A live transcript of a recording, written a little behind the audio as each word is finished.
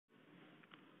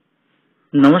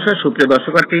নমস্কার সুপ্রিয়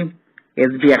দর্শকার্থী,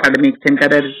 SB academic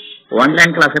সেন্টারের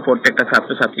অনলাইন ক্লাসে প্রত্যেকটা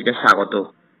ছাত্রছাত্রীকে স্বাগত।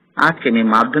 আজকে আমি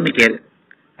মাধ্যমিকের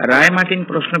রায় মার্টিন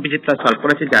প্রশ্ন বিচিত্রা সলভ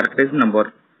করেছি, যার পেজ নম্বর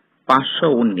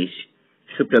 519।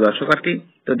 সুপ্রিয় দর্শকার্থী,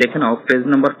 তো দেখে নাও পেজ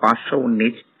নম্বর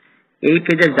 519। এই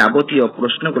পেজের যাবতীয়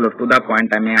প্রশ্নগুলো টু দা পয়েন্ট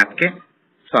আমি আজকে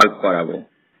সলভ করাবো।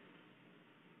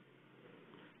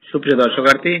 সুপ্রিয়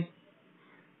দর্শকার্থী,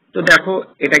 তো দেখো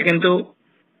এটা কিন্তু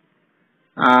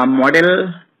মডেল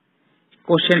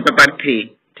কোশ্চেন পেপার 3,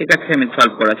 ঠিক আছে, আমি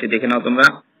সলভ করাচ্ছি, দেখে নাও তোমরা।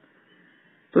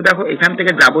 তো দেখো এখান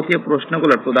থেকে যাবতীয়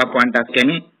প্রশ্নগুলো টু দা পয়েন্ট আজকে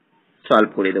আমি সলভ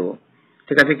করে দেবো,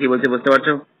 ঠিক আছে। কি বলছি বুঝতে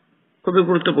পারছো? খুবই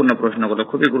গুরুত্বপূর্ণ প্রশ্নগুলো,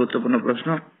 খুবই গুরুত্বপূর্ণ প্রশ্ন।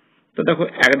 তো দেখো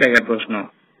এক জায়গার প্রশ্ন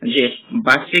যে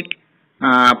বার্ষিক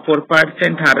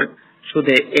 4% হার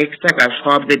সুদে x টাকা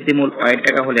সব বৃদ্ধিমূল y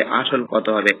টাকা হলে আসল কত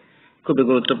হবে? খুবই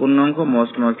গুরুত্বপূর্ণ অঙ্ক,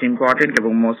 মোস্ট ইম্পর্টেন্ট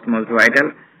এবং মোস্ট ভাইটাল।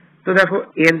 তো দেখো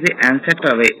এর যে অ্যান্সারটা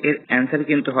হবে, এর অ্যান্সার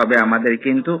কিন্তু হবে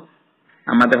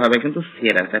আমাদের হবে কিন্তু সি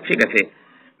এর অ্যান্সার, ঠিক আছে।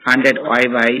 100y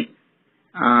বাই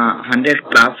 100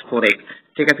 প্লাস 4x,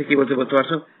 ঠিক আছে। কি বলতে বুঝতে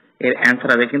পারছো? এর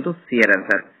অ্যান্সার হবে কিন্তু সি এর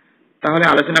অ্যান্সার। তাহলে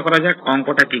আলোচনা করা যাক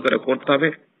অঙ্কটা কি করে করতে হবে,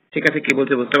 ঠিক আছে। কি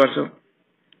বলতে বুঝতে পারছো?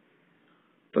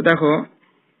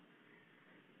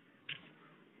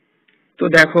 তো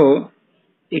দেখো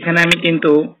এখানে আমি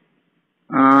কিন্তু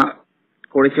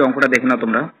করেছি অঙ্কটা, দেখে নাও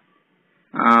তোমরা।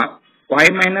 y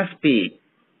মাইনাস পি,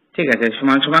 ঠিক আছে,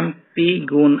 সমান সমান পি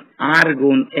গুণ আর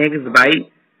গুণ এক্স বাই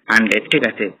 100, ঠিক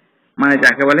আছে, মানে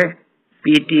যাকে বলে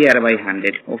পিটিআর বাই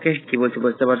 100। ওকে, কি বলছি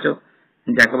বুঝতে পারছো?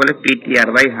 যাকে বলে পিটিআর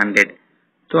বাই 100।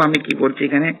 তো আমি কি করছি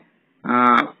এখানে,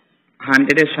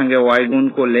 100 এর সঙ্গে y গুণ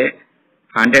করলে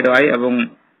 100y এবং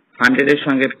 100 এর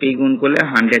সঙ্গে p গুণ করলে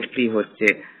 100p হচ্ছে,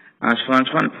 সমান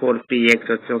সমান 4px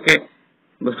হচ্ছে। ওকে,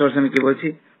 বুঝতে পারছো আমি কি বলছি?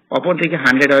 অপরদিকে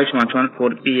 100y সমান সমান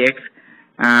 4px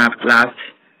প্লাস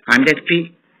 100p।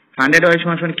 100y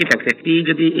সমান সমান কি থাকছে, p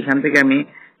যদি এখান থেকে আমি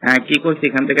কি করছি,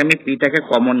 এখান থেকে আমি p টাকে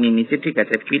কমন নিয়ে নিচ্ছি, ঠিক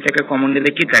আছে। p টাকে কমন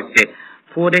নিলে কি থাকছে,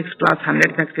 4x প্লাস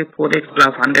 100 থাকছে, 4x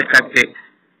প্লাস 100 থাকছে।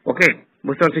 ওকে,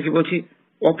 বুঝতে পারছো কি বলছি?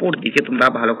 অপর দিকে তোমরা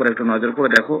ভালো করে একটু নজর করে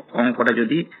দেখো অঙ্কটা,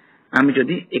 আমি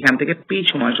যদি এখান থেকে p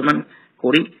সমান সমান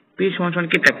করি, p সমান সমান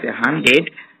কি থাকছে,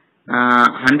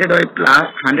 100y plus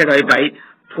 100y by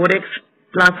 4x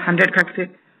plus 100 থাকছে,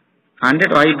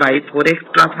 100y বাই 4x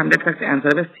প্লাস 100 থাকছে,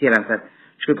 অ্যান্সার হবে সি এর অ্যান্সার।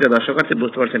 সুপ্রিয় দর্শকার্থী,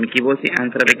 বুঝতে পারছেন আমি কি বলছি?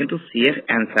 অ্যান্সার হবে কিন্তু সি এর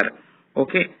অ্যান্সার।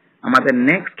 ওকে, আমাদের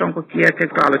নেক্সট অঙ্ক কি আছে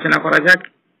একটু আলোচনা করা যাক।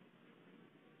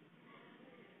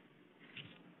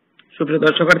 সুপ্রিয়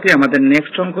দর্শকার্থী, আমাদের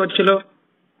নেক্সট অঙ্ক ছিল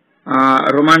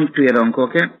রোমান 2 এর অঙ্ক।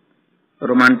 ওকে,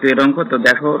 রোমান 2 এর অঙ্ক। তো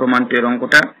দেখো রোমান 2 এর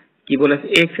অঙ্কটা কি বলেছে,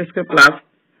 x square plus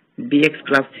bx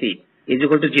plus C is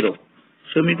equal to 0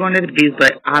 সমীকরণের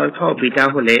বীজদ্বয় আলফা ও বিটা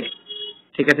হলে,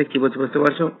 ঠিক আছে। কি বলছি বুঝতে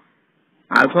পারছো?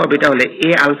 আলফা ও বিটা হলে এ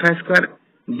আলফা স্কয়ার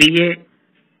বি এ,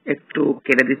 একটু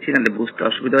কেটে দিচ্ছি নাহলে বুঝতে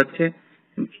অসুবিধা হচ্ছে,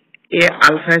 এ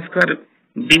alpha square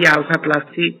B alpha plus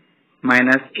C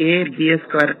minus A B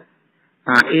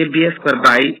square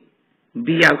by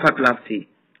B alpha plus C.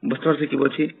 বুঝতে পারছো কি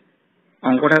বলছি?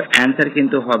 অঙ্কটার অ্যান্সার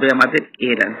কিন্তু হবে আমাদের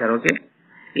এর অ্যান্সার। ওকে,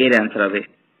 এর অ্যান্সার হবে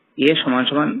এ সমান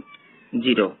সমান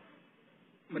 0,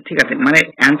 ঠিক আছে, মানে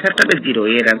অ্যান্সারটা হবে 0,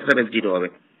 এর অ্যান্সার হবে 0 হবে,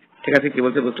 ঠিক আছে। কি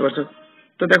বলতে বুঝতে পারছো?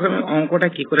 তো দেখো আমি অঙ্কটা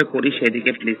কি করে করি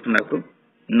সেদিকে প্লিজ তোমরা একটু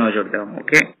নজর দাও।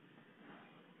 ওকে,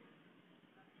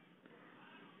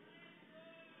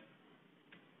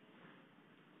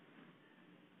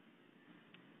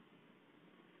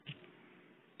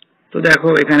 তো দেখো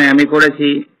এখানে আমি করেছি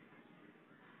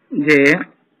যে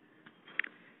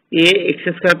এ x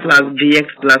square plus B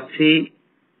x plus C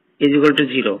is equal to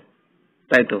 0,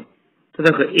 তাই তো। তো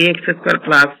দেখো এ এক্স স্কয়ার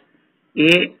প্লাস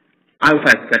এ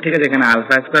আলফা স্কয়ার, ঠিক আছে, এখানে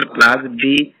alpha square plus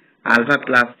B alpha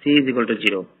plus C is equal to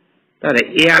 0। তাহলে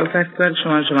এ আলফা স্কয়ার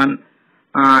সমান সমান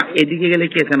এদিকে গেলে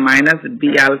কি আছে, minus B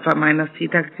alpha minus C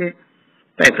থাকছে,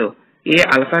 তাই তো। এ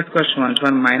আলফা স্কয়ার সমান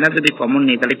সমান মাইনাস যদি কমন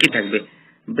নিই তাহলে কি থাকবে,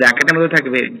 ব্র্যাকেটের মধ্যে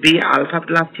থাকবে বি আলফা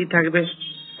প্লাস সি থাকবে,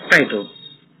 তাই তো।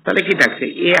 তাহলে কি থাকছে,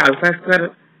 এ alpha square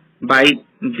by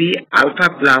B alpha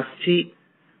plus C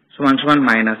সমান সমান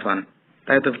 -1,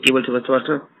 তাই তো। কি বলছি বুঝতে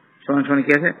পারছো? সমান সমান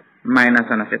কি আছে,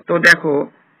 -1 আছে। তো দেখো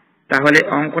তাহলে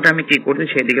অঙ্কটা আমি কি করছি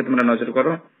সেদিকে তোমরা নজর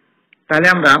করো। তাহলে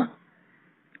আমরা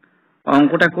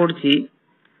অঙ্কটা করছি,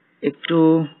 একটু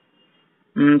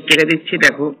কেটে দিচ্ছি।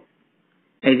 দেখো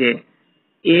এই যে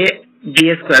A B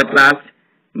square plus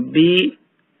B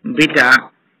beta,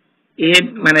 এ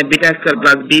মানে beta square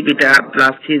plus B beta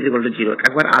plus C is equal to 0,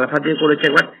 একবার আলফা দিয়ে করেছি,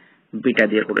 একবার বিটা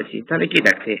দিয়ে করেছি। তাহলে কি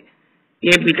থাকছে,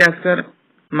 এ বিটা স্কয়ার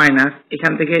মাইনাস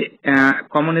এখান থেকে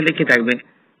কমন নিলে কি থাকবে,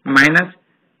 minus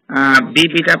B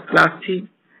beta plus C.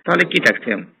 তাহলে কি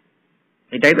থাকছে,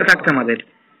 এটাই তো থাকছে আমাদের,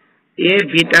 এ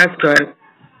beta square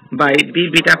by B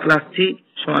beta plus C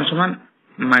সমান সমান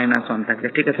 -1 থাকছে।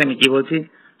 ঠিক আছে, আমি কি বলছি,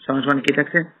 সমান সমান কি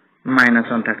থাকছে,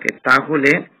 -1 থাকছে।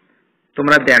 তাহলে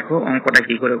তোমরা দেখো অঙ্কটা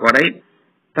কি করে করাই।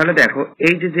 তাহলে দেখো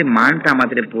এই যে মানটা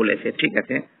আমাদের বলেছে, ঠিক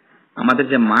আছে, আমাদের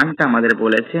যে মানটা আমাদের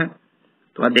বলেছে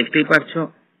তোমরা দেখতেই পাচ্ছ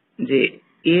যে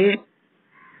এ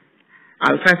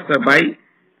alpha square by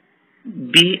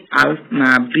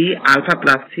B alpha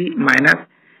plus C minus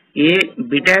A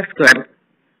beta square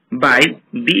by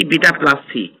B beta plus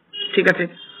C. ঠিক আছে,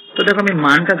 তো দেখো আমি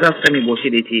মানটা জাস্ট আমি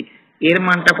বসিয়ে দিচ্ছি। এর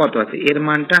মানটা কত আছে, এর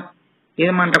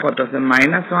মানটা কত আছে,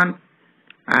 -1,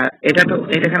 আর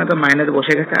এখানে তো মাইনাস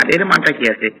বসে গেছে। আর এর মানটা কি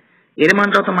আছে, এর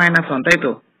মানটাও তো -1, তাই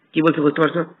তো? কি বলছি বুঝতে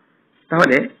পারছো?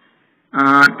 তাহলে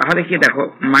তাহলে কি দেখো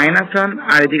 -1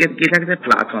 আর এদিকে কি থাকছে,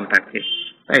 +1 থাকছে,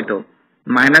 তাই তো?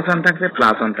 -1 থাকছে,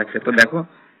 +1 থাকছে। তো দেখো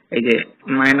এই যে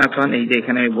 -1 এই যে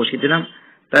এখানে আমি বসিয়ে দিলাম,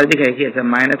 তার দিকে কি আছে,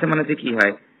 মাইনাসে মানে কি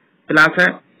হয়, প্লাস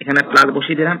হয়, এখানে প্লাস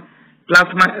বসিয়ে দিলাম। প্লাস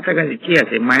মানে কি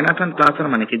আছে, -1 +1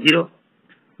 মানে কি 0,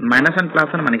 -1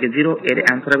 +1 মানে কি 0, এর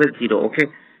অ্যান্সার হবে 0। ওকে,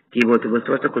 কি বলতে বুঝতে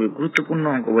পারছো? খুবই গুরুত্বপূর্ণ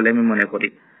অঙ্ক বলে আমি মনে করি।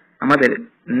 আমাদের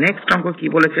নেক্সট অঙ্ক কি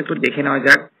বলেছে একটু দেখে নেওয়া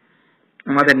যাক।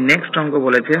 আমাদের নেক্সট অঙ্ক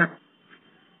বলেছে,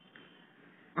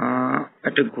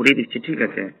 একটু ঘুরিয়ে দিচ্ছি, ঠিক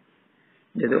আছে,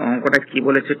 যেহেতু অঙ্কটা কি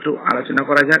বলেছে একটু আলোচনা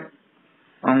করা যাক।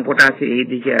 অঙ্কটা আছে এই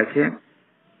দিকে আছে,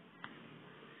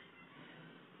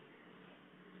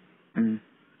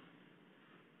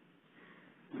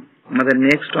 আমাদের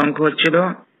নেক্সট অঙ্ক হচ্ছিল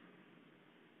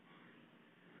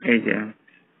এই যে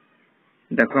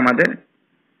দেখো আমাদের,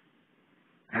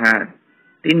 হ্যাঁ,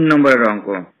 3 নম্বরের অঙ্ক।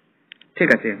 ঠিক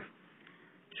আছে,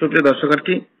 সুপ্রিয়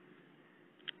দর্শকার্থী,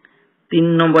 3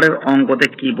 নম্বরের অঙ্কতে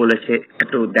কি বলেছে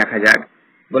একটু দেখা যাক।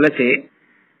 বলেছে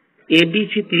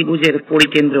এবিসি ত্রিভুজের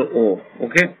পরিকেন্দ্র ও,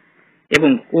 ওকে, এবং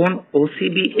কোণ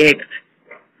ওসিবি এক্স,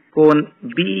 কোণ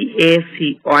বিএসি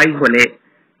ওয়াই হলে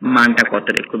মানটা কত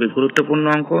রে। খুবই গুরুত্বপূর্ণ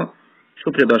অঙ্ক।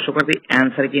 সুপ্রিয় দর্শকার্থী,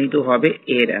 অ্যান্সার কিন্তু হবে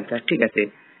এর অ্যান্সার, ঠিক আছে,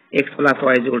 x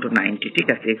 + y = 90। ঠিক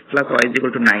আছে, x + y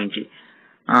 = 90।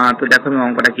 তো দেখো আমি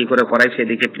অঙ্কটা কি করে করাই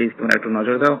সেদিকে প্লিজ তোমরা একটু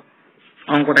নজর দাও।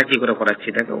 অঙ্কটা কি করে করাচ্ছি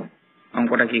দেখো,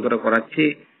 অঙ্কটা কি করে করাচ্ছি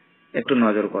একটু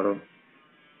নজর করো।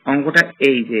 অঙ্কটা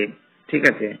এই যে, ঠিক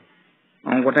আছে,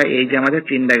 অঙ্কটা এই যে আমাদের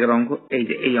 3 দাগের অঙ্ক, এই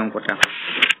যে এই অঙ্কটা।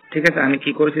 ঠিক আছে, আমি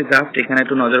কি করেছি জাস্ট এখানে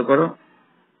একটু নজর করো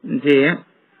যে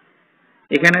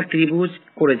এখানে ত্রিভুজ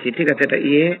করেছি, ঠিক আছে, এটা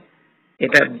এ,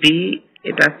 এটা বি,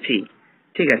 এটা সি।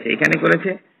 ঠিক আছে, এখানে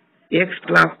করেছে x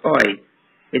 + y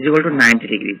 = 90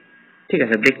 ডিগ্রি। ঠিক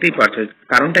আছে, দেখতেই পাচ্ছ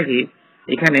কারণটা কি,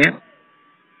 এখানে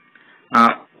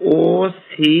ও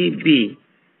সি বি,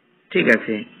 ঠিক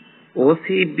আছে, ও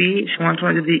সি বি সমান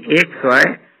সমান যদি x হয়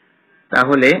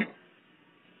তাহলে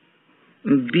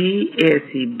বি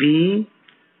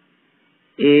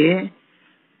এ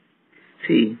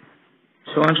সি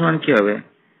সমান সমান কি হবে,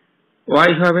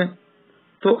 y হবে।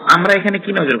 তো আমরা এখানে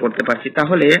কি নজর করতে পারছি,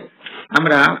 তাহলে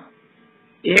আমরা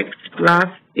x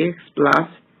plus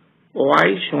y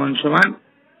সমান সমান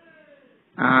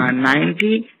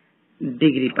 90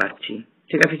 ডিগ্রি পাচ্ছি।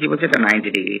 ঠিক আছে, কি বলছে, এটা 90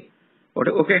 ডিগ্রি,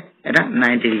 ওটা ওকে, এটা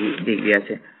 90 ডিগ্রি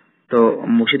আছে। তো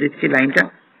মুছে দিচ্ছি লাইনটা।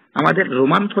 আমাদের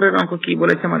রোমান 4 এর অঙ্ক কি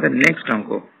বলেছে, আমাদের নেক্সট অঙ্ক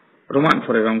রোমান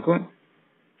 4 এর অঙ্ক।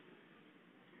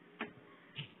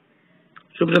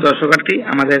 সুপ্রিয় দর্শকার্থী,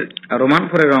 আমাদের রোমান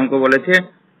 4 এর অঙ্ক বলেছে।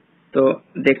 তো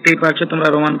দেখতেই পাচ্ছ তোমরা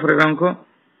রোমান 4 এর অঙ্ক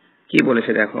কি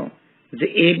বলেছে দেখো, যে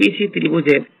এবিসি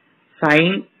ত্রিভুজের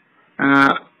সাইন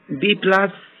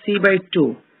b+c/2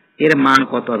 এর মান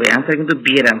কত হবে। অ্যান্সার কিন্তু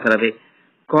বি এর অ্যান্সার হবে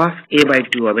cos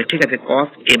a/2 হবে। ঠিক আছে, cos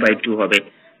a/2 হবে।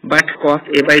 বাট cos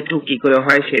a/2 কি করে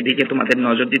হয় সেদিকে তোমাদের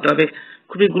নজর দিতে হবে।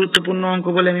 খুবই গুরুত্বপূর্ণ অঙ্ক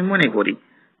বলে আমি মনে করি।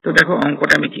 তো দেখো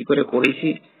অঙ্কটা আমি কি করে করেছি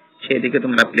সেদিকে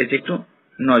তোমরা প্লিজ একটু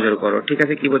নজর করো। ঠিক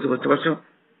আছে, কি বলছি বুঝতে পারছো?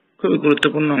 খুবই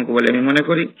গুরুত্বপূর্ণ অঙ্ক বলে আমি মনে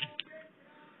করি।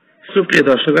 সুপ্রিয়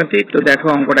দর্শকার্থী, তো দেখো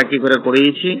অঙ্কটা কি করে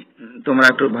করিয়েছি, তোমরা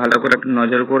একটু ভালো করে একটু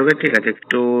নজর করবে। ঠিক আছে,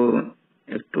 একটু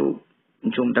একটু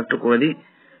জুমটা একটু করে দিই।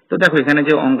 তো দেখো এখানে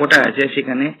যে অঙ্কটা আছে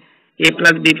সেখানে a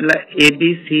b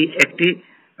c একটি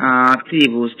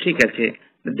ত্রিভুজ। ঠিক আছে,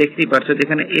 দেখতেই পাচ্ছ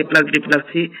যেখানে a + b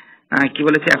 + c কি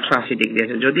বলেছে 180 ডিগ্রি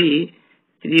আছে। যদি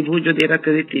ত্রিভুজ, যদি এটা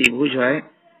যদি ত্রিভুজ হয়,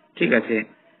 ঠিক আছে,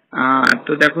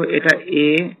 তো দেখো এটা a,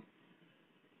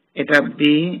 এটা b,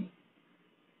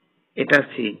 এটা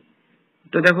c।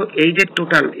 তো দেখো এই যে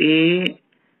total A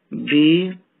B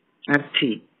R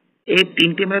C, এই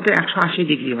তিনটে মিলে তো 180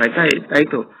 ডিগ্রি হয়, তাই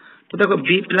তো? তো দেখো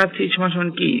বি প্লাস সি সমান সমান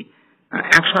কি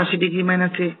 180 ডিগ্রি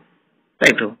মাইনাস এ,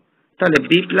 তাই তো? তাহলে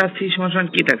বি প্লাস সি সমান সমান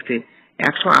কি থাকছে,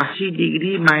 180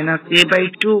 degree minus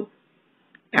a/2,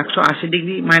 180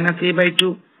 degree minus a/2।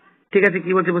 ঠিক আছে,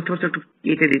 কি বলছে বুঝতে পারছো? একটু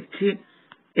কেটে দিচ্ছি।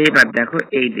 এইবার দেখো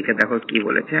এই দিকে দেখো কি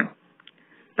বলেছে।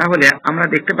 তাহলে আমরা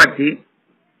দেখতে পাচ্ছি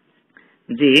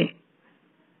যে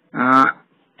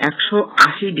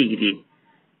 180 ডিগ্রি।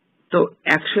 তো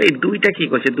 100 এই দুইটা কি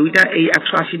করছে, দুইটা এই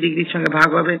 180 ডিগ্রির সঙ্গে ভাগ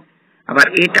হবে, আবার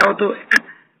এটাও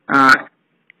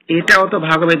তো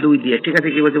ভাগ হবে 2 দিয়ে। ঠিক আছে,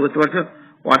 কি বলছে বুঝতে পারছো?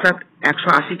 অর্থাৎ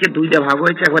 180 কে 2 দিয়ে ভাগ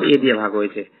হয়েছে, একবার এ দিয়ে ভাগ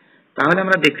হয়েছে। তাহলে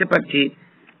আমরা দেখতে পাচ্ছি,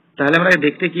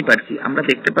 আমরা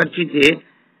দেখতে পাচ্ছি যে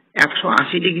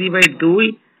 180 ডিগ্রি বাই 2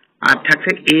 আর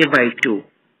থাকছে a বাই 2,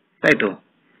 তাই তো?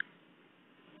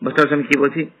 বুঝতে পারছো আমি কি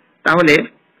বলছি? তাহলে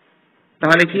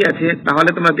তাহলে কি আছে, তাহলে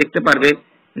তোমরা দেখতে পারবে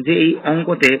যে এই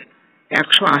অঙ্কতে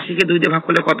 180 কে 2 দিয়ে ভাগ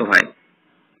করলে কত হয়?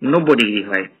 90 ডিগ্রি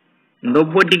হয়।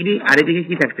 90 ডিগ্রি, আর এদিকে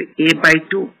কি থাকছে? a বাই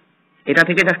 2, এটা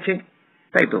থেকে যাচ্ছে,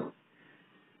 তাই তো?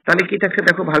 তাহলে কি থাকছে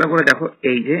দেখো, ভালো করে দেখো।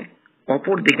 এই যে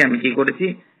অপর দিকে আমি কি করেছি,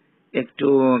 একটু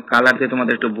কালার দিয়ে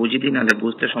তোমাদের একটু বুঝিয়ে দিই, নাহলে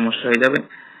বুঝতে সমস্যা হয়ে যাবে।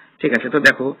 ঠিক আছে, তো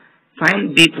দেখো সাইন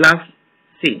বি প্লাস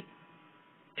সি।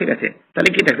 ঠিক আছে, তাহলে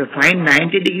কি থাকছে? Sign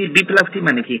 90 degree B plus C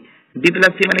মানে কি? বি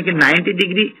প্লাস সি মানে কি 90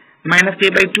 degree minus A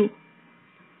by 2।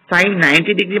 Sign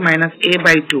 90 degree minus A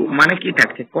by 2 মানে কি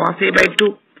থাকছে? কস এ বাই 2।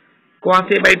 কস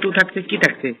এ বাই 2 থাকছে, কি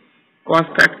থাকছে? কস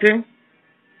থাকছে,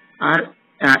 আর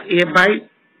এ বাই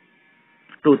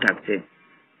 2 থাকছে,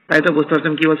 তাই তো? বুঝতে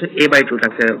পারছেন কি বলছে? এ বাই 2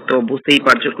 থাকছে। তো বুঝতেই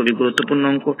পারছো খুবই গুরুত্বপূর্ণ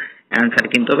অঙ্ক। অ্যান্সার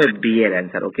কিন্তু হবে বি এর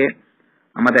অ্যান্সার। ওকে,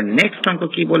 আমাদের নেক্সট অঙ্ক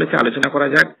কি বলেছে আলোচনা করা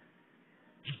যাক।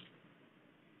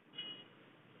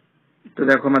 তো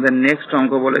দেখো আমাদের নেক্সট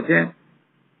অঙ্ক বলেছে,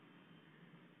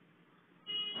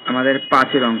 আমাদের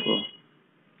 5 অঙ্ক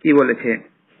কি বলেছে?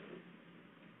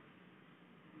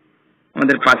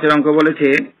 আমাদের 5 অঙ্ক বলেছে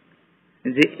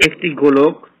যে একটি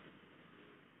গোলক,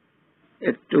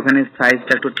 একটুখানি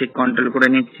সাইজটা একটু ঠিক কন্ট্রোল করে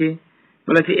নিচ্ছি।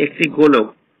 বলেছে একটি গোলক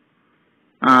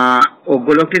ও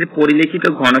গোলকটির পরিলিখিত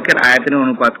ঘনকের আয়তনের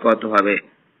অনুপাত কত হবে?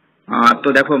 তো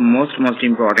দেখো মোস্ট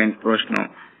ইম্পর্টেন্ট প্রশ্ন।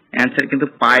 অ্যান্সার কিন্তু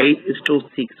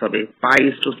π/6 হবে,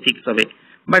 π/6 হবে।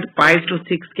 বাট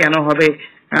π/6 কেন হবে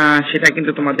সেটা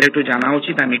কিন্তু তোমাদের একটু জানা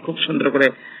উচিত। আমি খুব সুন্দর করে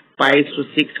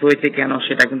π/6 হয়েছে কেন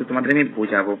সেটা কিন্তু তোমাদের আমি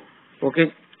বোঝাবো। ওকে,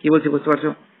 কি বলছি বুঝতে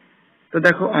পারছো? তো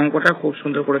দেখো অঙ্কটা খুব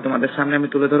সুন্দর করে তোমাদের সামনে আমি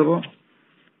তুলে ধরবো।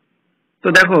 তো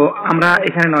দেখো আমরা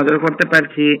এখানে নজর করতে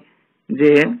পারছি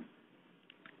যে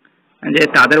যে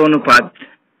তাদের অনুপাত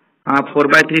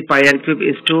 4/3 পাই আর কিউব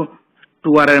ইস টু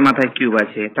 2r এর মাথায় কিউব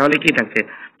আছে। তাহলে কি থাকছে?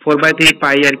 4/3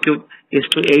 পাই আর cube is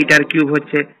to 8r cube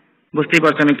হচ্ছে। বুঝতেই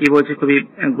পারছো আমি কি বলছি? খুবই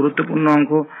গুরুত্বপূর্ণ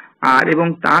অঙ্ক। আর এবং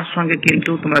তার সঙ্গে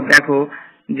কিন্তু তোমরা দেখো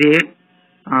যে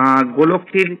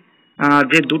গোলকটির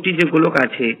যে দুটি যে গোলক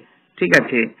আছে, ঠিক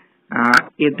আছে,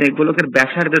 এই গোলকের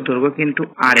ব্যাসার্ধের দৈর্ঘ্য কিন্তু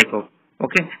r একক।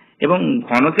 ওকে, এবং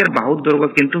ঘনকের বাহুর দৈর্ঘ্য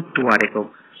কিন্তু 2r একক।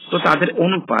 তো তাদের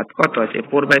অনুপাত কত আছে?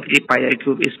 4/3 পাই আর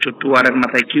কিউব ইস টু 2r এর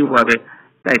মাথায় কিউব হবে,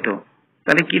 তাই তো?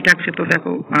 তাহলে কি থাকছে? তো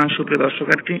দেখো সুপ্রিয়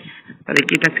দর্শকার্থী, তাহলে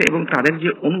কি থাকছে? এবং তাদের যে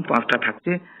অনুপাতটা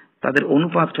থাকছে, তাদের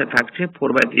অনুপাতটা থাকছে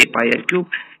 4/3 পাই আর কিউব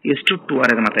ইস টু 2r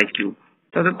এর মাথায় কিউব।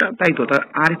 তাই তো,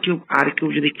 আর কিউব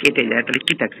যদি কেটে যায় তাহলে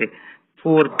কি থাকছে?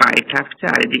 4 পাই থাকছে,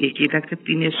 আর এদিকে কি থাকছে?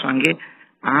 3 এর সঙ্গে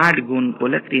 8 গুণ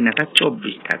করলে 3 ×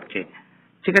 24 থাকছে।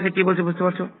 ঠিক আছে, কি বলছে বুঝতে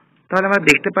পারছো? তাহলে আমরা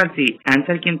দেখতে পাচ্ছি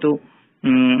অ্যান্সার কিন্তু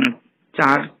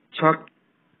 4×6।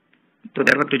 তো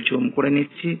দেখো একটু জুম করে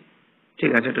নিচ্ছি।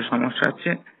 ঠিক আছে, একটু সমস্যা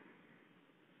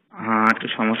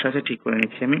আছে, ঠিক করে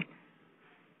নিচ্ছি আমি।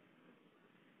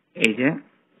 এই যে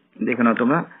দেখে নাও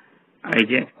তোমরা, এই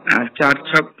যে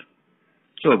 4×6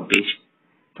 = 24,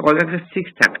 তো কত থাকছে? 6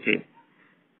 থাকছে।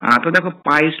 তো দেখো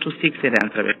π/6 এর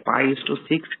অ্যান্সার হবে,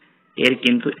 π/6 এর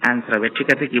কিন্তু অ্যান্সার হবে। ঠিক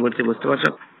আছে, কি বলছে বুঝতে পারছো?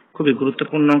 খুবই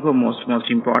গুরুত্বপূর্ণ অঙ্ক, মোস্ট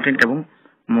ইম্পর্টেন্ট এবং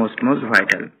মোস্ট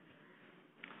ভাইটাল।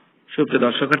 সুপ্রিয়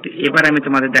দর্শকার্থী, এবার আমি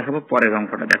তোমাদের দেখাবো পরের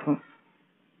অঙ্কটা। দেখো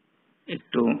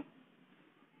একটু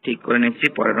ঠিক করে নিচ্ছি।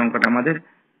 পরের অঙ্কটা আমাদের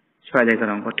 6 দাগের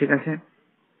অঙ্ক। ঠিক আছে,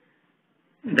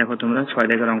 দেখো তোমরা 6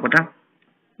 দাগের অঙ্কটা,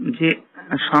 যে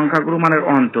সংখ্যাগুরু মানের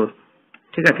অন্তর।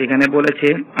 ঠিক আছে, এখানে বলেছে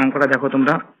অঙ্কটা, দেখো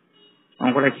তোমরা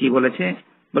অঙ্কটা কি বলেছে?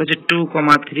 বলেছে 2,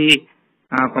 3,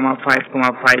 5,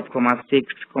 5, 6,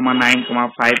 9,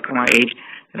 5, 8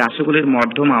 রাশিগুলির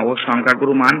মধ্যমা ও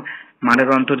সংখ্যাগুরু মানের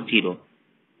অন্তর 0।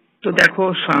 তো দেখো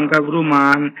সংখ্যাগুরু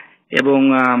মান এবং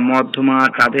মধ্যমা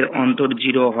তাদের অন্তর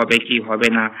 0 হবে কি হবে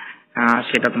না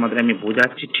সেটা তোমাদের আমি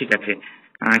বোঝাচ্ছি। ঠিক আছে,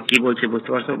 কি বলছি বুঝতে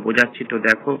পারছো? বোঝাচ্ছি। তো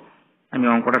দেখো আমি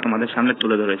অঙ্কটা তোমাদের সামনে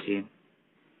তুলে ধরেছি,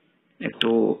 একটু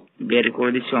বের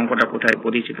করে দিচ্ছি অঙ্কটা কোথায়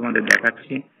করেছি তোমাদের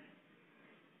দেখাচ্ছি।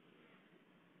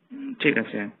 ঠিক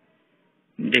আছে,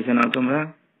 দেখে নাও তোমরা।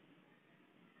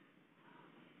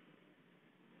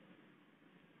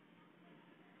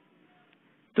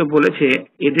 তো বলেছে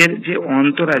এদের যে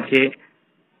অন্তর আছে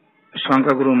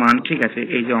সংখ্যাগুরু মান। ঠিক আছে,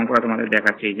 এই যে অঙ্কটা তোমাদের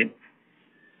দেখাচ্ছে, এই যে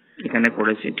এখানে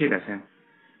করেছি। ঠিক আছে,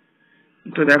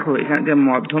 তো দেখো এখানে যে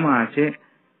মধ্যমা আছে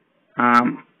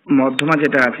মধ্যমা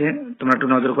যেটা আছে তোমরা একটু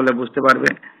নজর করলে বুঝতে পারবে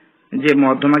যে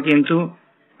মধ্যমা কিন্তু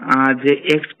যে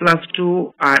x+2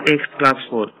 আর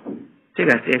x+4, ঠিক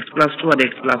আছে, x+2 আর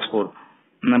x+4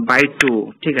 বাই 2,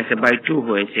 ঠিক আছে, বাই 2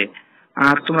 হয়েছে।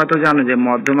 আর তোমরা তো জানো যে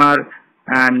মধ্যমার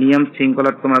নিয়ম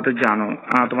শৃঙ্খলা তোমরা তো জানো,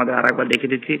 তোমাদের আরেকবার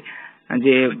দেখে দিচ্ছি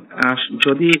যে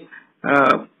যদি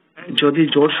যদি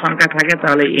জোড় সংখ্যা থাকে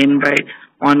তাহলে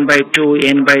n/1/2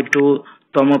 n/2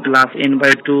 তম প্লাস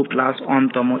n/2 প্লাস 1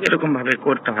 তম এরকম ভাবে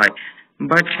করতে হয়।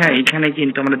 বাট হ্যাঁ, এখানে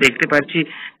কিন্তু আমরা দেখতে পাচ্ছি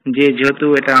যে যেহেতু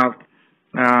এটা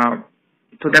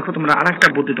তো দেখো তোমরা আরেকটা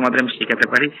বুদ্ধি তোমাদের আমি শেখাতে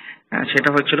পারি, সেটা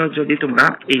হচ্ছিল যদি তোমরা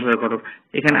এইভাবে করো,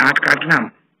 এখানে 8 কাটলাম,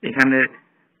 এখানে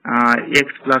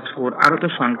x+4 আরো তো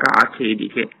সংখ্যা আছে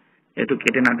এইদিকে, একটু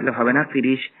কেটে না দিলে হবে না,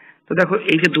 30। তো দেখো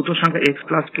এই যে দুটো সংখ্যা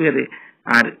x+2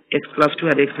 আর x+2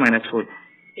 আর x-4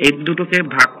 এই দুটোকে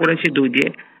ভাগ করেছি 2 দিয়ে,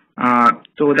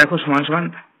 তো দেখো সমান সমান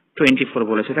 24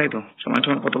 বলেছে, তাই তো, সমান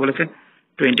সমান কত বলেছে?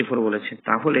 24 বলেছে।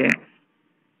 তাহলে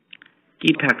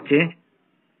কি থাকছে?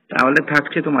 তাহলে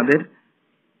থাকছে তোমাদের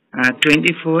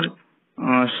 24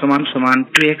 সমান সমান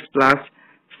 2x প্লাস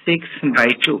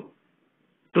 6/2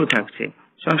 2 থাকছে,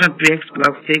 সমান সমান 2x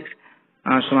প্লাস 6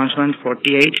 সমান সমান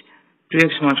 48, 2x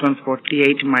সমান সমান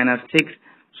 48 মাইনাস 6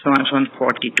 সমান সমান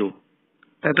 42,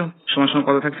 তাই তো, সমান সমান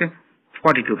কত থাকছে?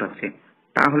 42 থাকছে।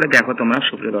 তাহলে দেখো তোমরা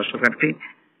সুপ্রিয় দর্শকার্থী,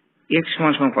 x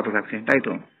সমান সমান কত থাকছে, তাই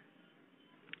তো,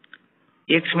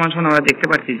 x সমান সমান আমরা দেখতে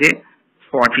পাচ্ছি যে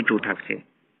 42 থাকছে।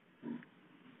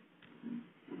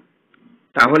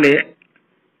 তাহলে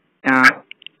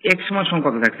x সমান সমান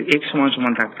কত থাকছে? x সমান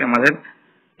সমান থাকছে আমাদের,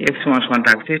 x সমান সমান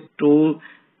থাকছে 2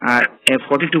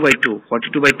 42/2,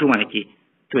 42/2 মানে কি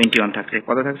 21 থাকছে,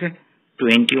 কত থাকছে?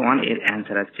 21 এর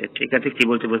অ্যান্সার আছে। ঠিক আছে, কি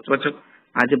বলছে বুঝতে পারছো?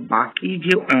 আর যে বাকি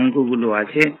যে অঙ্কগুলো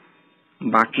আছে,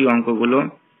 বাকি অঙ্কগুলো,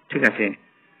 ঠিক আছে,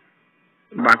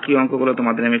 বাকি অঙ্কগুলো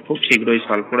তোমাদের আমি খুব শীঘ্রই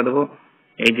সলভ করে দেবো।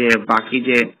 এই যে বাকি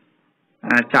যে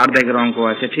 4 দাগের অঙ্ক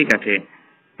আছে, ঠিক আছে,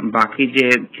 বাকি যে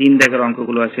 3 দাগের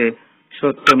অঙ্কগুলো আছে,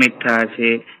 সত্য মিথ্যা আছে,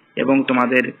 এবং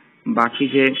তোমাদের বাকি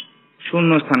যে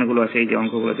শূন্য স্থানগুলো আছে, এই যে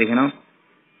অঙ্কগুলো দেখে নাও,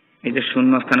 এই যে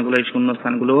শূন্য স্থানগুলো, এই শূন্য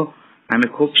স্থানগুলো আমি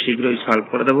খুব শীঘ্রই সলভ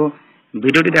করে দেবো।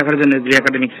 ভিডিওটি দেখার জন্য এসবি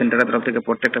একাডেমিক সেন্টারের তরফ থেকে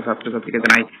প্রত্যেকটা ছাত্রছাত্রীকে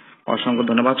জানাই অসংখ্য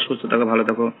ধন্যবাদ। সুস্থ থাকো, ভালো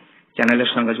থাকো, চ্যানেলের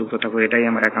সঙ্গে যুক্ত থাকো, এটাই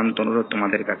আমার একান্ত অনুরোধ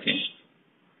তোমাদের কাছে।